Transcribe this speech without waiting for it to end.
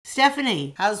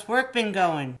Stephanie, how's work been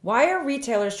going? Why are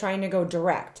retailers trying to go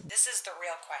direct? This is the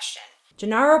real question.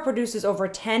 Gennaro produces over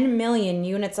 10 million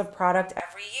units of product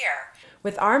every year.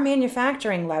 With our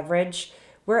manufacturing leverage,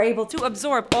 we're able to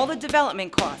absorb all the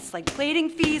development costs, like plating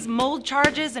fees, mold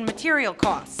charges, and material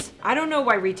costs. I don't know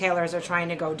why retailers are trying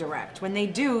to go direct. When they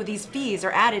do, these fees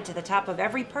are added to the top of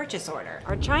every purchase order.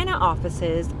 Our China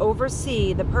offices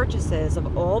oversee the purchases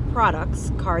of all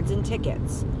products, cards, and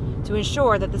tickets to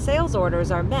ensure that the sales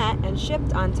orders are met and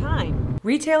shipped on time.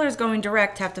 Retailers going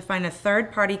direct have to find a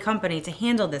third-party company to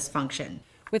handle this function.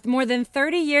 With more than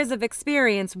 30 years of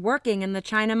experience working in the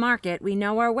China market, we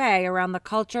know our way around the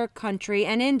culture, country,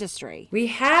 and industry. We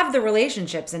have the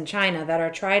relationships in China that are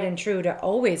tried and true to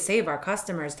always save our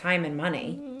customers time and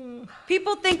money.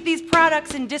 People think these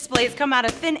products and displays come out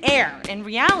of thin air. In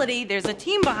reality, there's a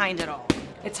team behind it all.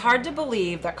 It's hard to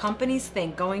believe that companies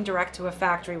think going direct to a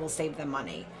factory will save them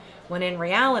money, when in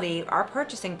reality, our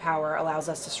purchasing power allows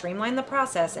us to streamline the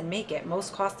process and make it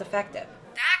most cost-effective.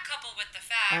 That, coupled with the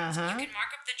fact you can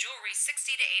mark up the jewelry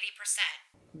 60 to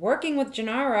 80%. Working with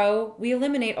Gennaro, we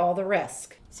eliminate all the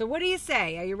risk. So what do you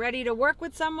say? Are you ready to work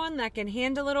with someone that can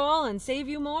handle it all and save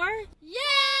you more? Yay!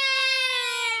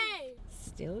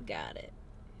 Still got it.